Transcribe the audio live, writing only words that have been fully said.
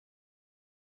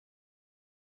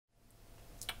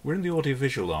We're in the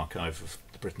audiovisual archive of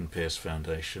the Britten-Pears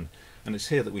Foundation, and it's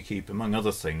here that we keep, among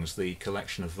other things, the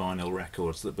collection of vinyl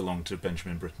records that belong to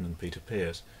Benjamin Britten and Peter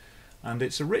Pears. And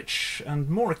it's a rich and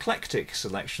more eclectic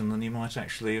selection than you might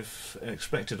actually have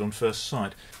expected on first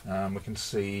sight. We can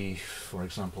see, for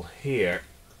example, here,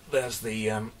 there's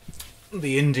the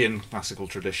Indian classical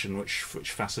tradition which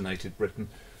fascinated Britten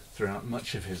throughout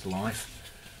much of his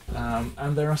life.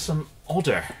 And there are some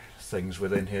odder things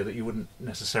within here that you wouldn't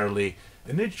necessarily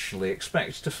initially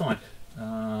expect to find.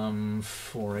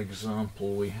 For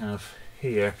example, we have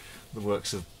here the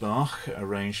works of Bach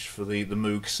arranged for the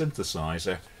Moog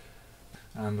synthesizer.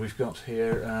 And we've got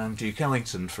here Duke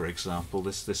Ellington, for example,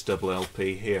 this double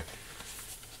LP here.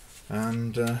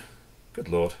 And, good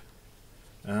Lord,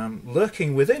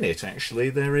 lurking within it, actually,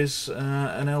 there is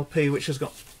an LP which has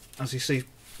got, as you see,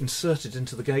 inserted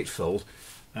into the gatefold.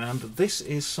 And this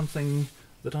is something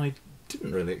that I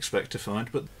didn't really expect to find,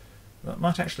 but that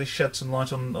might actually shed some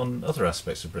light on other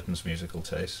aspects of Britten's musical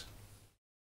taste.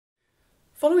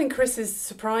 Following Chris's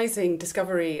surprising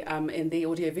discovery in the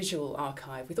audiovisual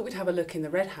archive, we thought we'd have a look in the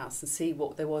Red House and see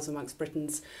what there was amongst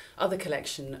Britten's other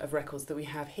collection of records that we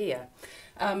have here.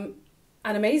 And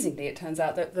amazingly, it turns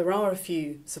out that there are a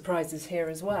few surprises here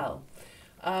as well.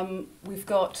 We've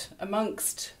got,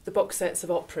 amongst the box sets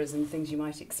of operas and things you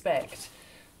might expect,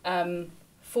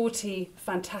 40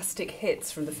 fantastic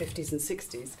hits from the 50s and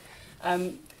 60s.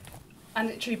 And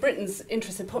actually Britten's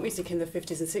interest in pop music in the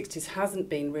 50s and 60s hasn't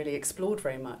been really explored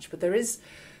very much, but there is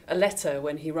a letter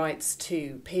when he writes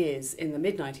to Pears in the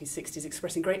mid-1960s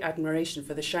expressing great admiration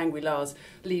for the Shangri-La's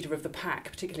leader of the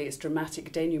pack, particularly its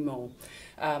dramatic denouement,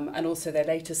 and also their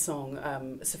later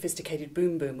song, Sophisticated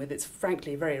Boom Boom, with its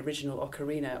frankly very original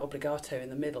ocarina obbligato in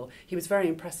the middle. He was very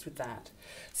impressed with that.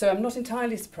 So I'm not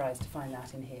entirely surprised to find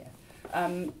that in here.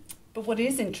 But what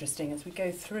is interesting as we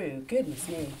go through, goodness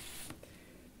me,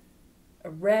 a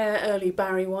rare early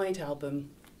Barry White album,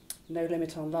 No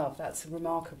Limit on Love, that's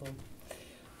remarkable.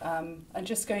 And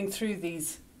just going through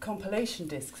these compilation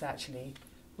discs actually,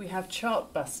 we have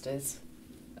Chartbusters,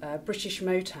 British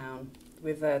Motown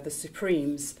with the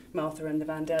Supremes, Martha and the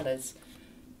Vandellas,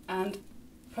 and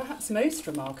perhaps most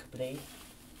remarkably,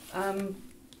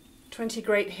 20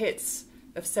 great hits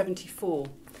of 74.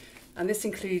 And this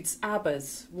includes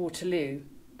ABBA's Waterloo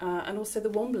and also the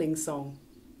Wombling Song.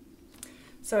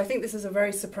 So I think this is a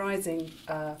very surprising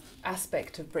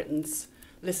aspect of Britten's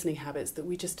listening habits that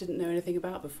we just didn't know anything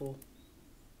about before.